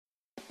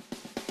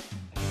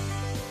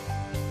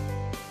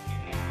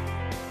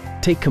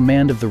Take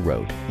command of the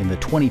road in the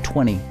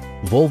 2020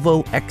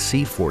 Volvo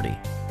XC40.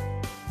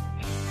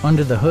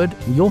 Under the hood,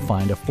 you'll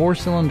find a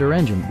 4-cylinder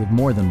engine with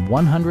more than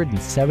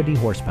 170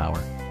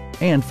 horsepower.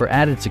 And for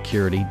added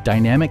security,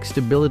 dynamic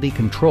stability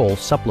control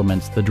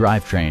supplements the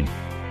drivetrain.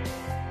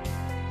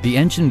 The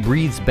engine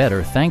breathes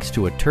better thanks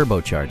to a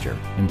turbocharger,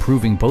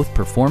 improving both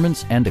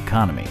performance and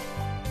economy.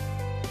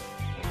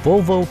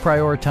 Volvo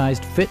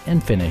prioritized fit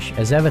and finish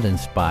as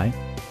evidenced by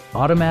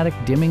automatic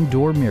dimming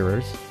door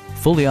mirrors,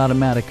 fully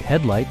automatic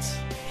headlights,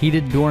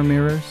 heated door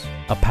mirrors,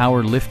 a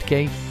power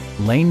liftgate,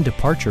 lane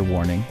departure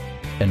warning,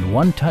 and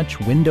one-touch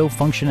window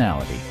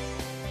functionality.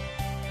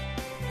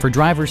 For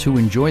drivers who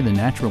enjoy the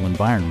natural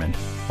environment,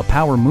 a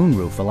power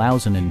moonroof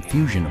allows an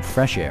infusion of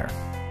fresh air.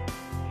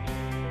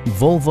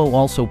 Volvo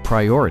also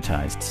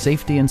prioritized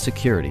safety and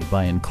security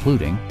by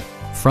including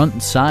front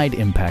and side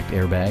impact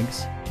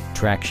airbags,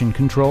 traction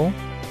control,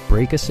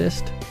 brake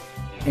assist,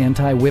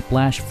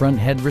 anti-whiplash front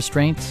head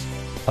restraints,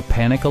 a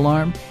panic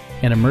alarm,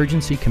 an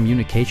emergency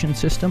communication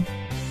system,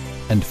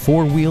 and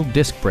 4-wheel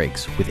disc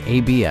brakes with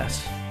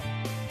ABS.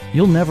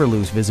 You'll never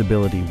lose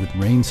visibility with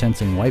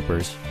rain-sensing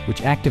wipers,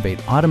 which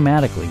activate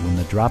automatically when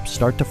the drops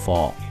start to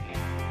fall.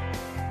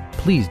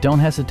 Please don't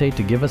hesitate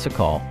to give us a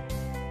call.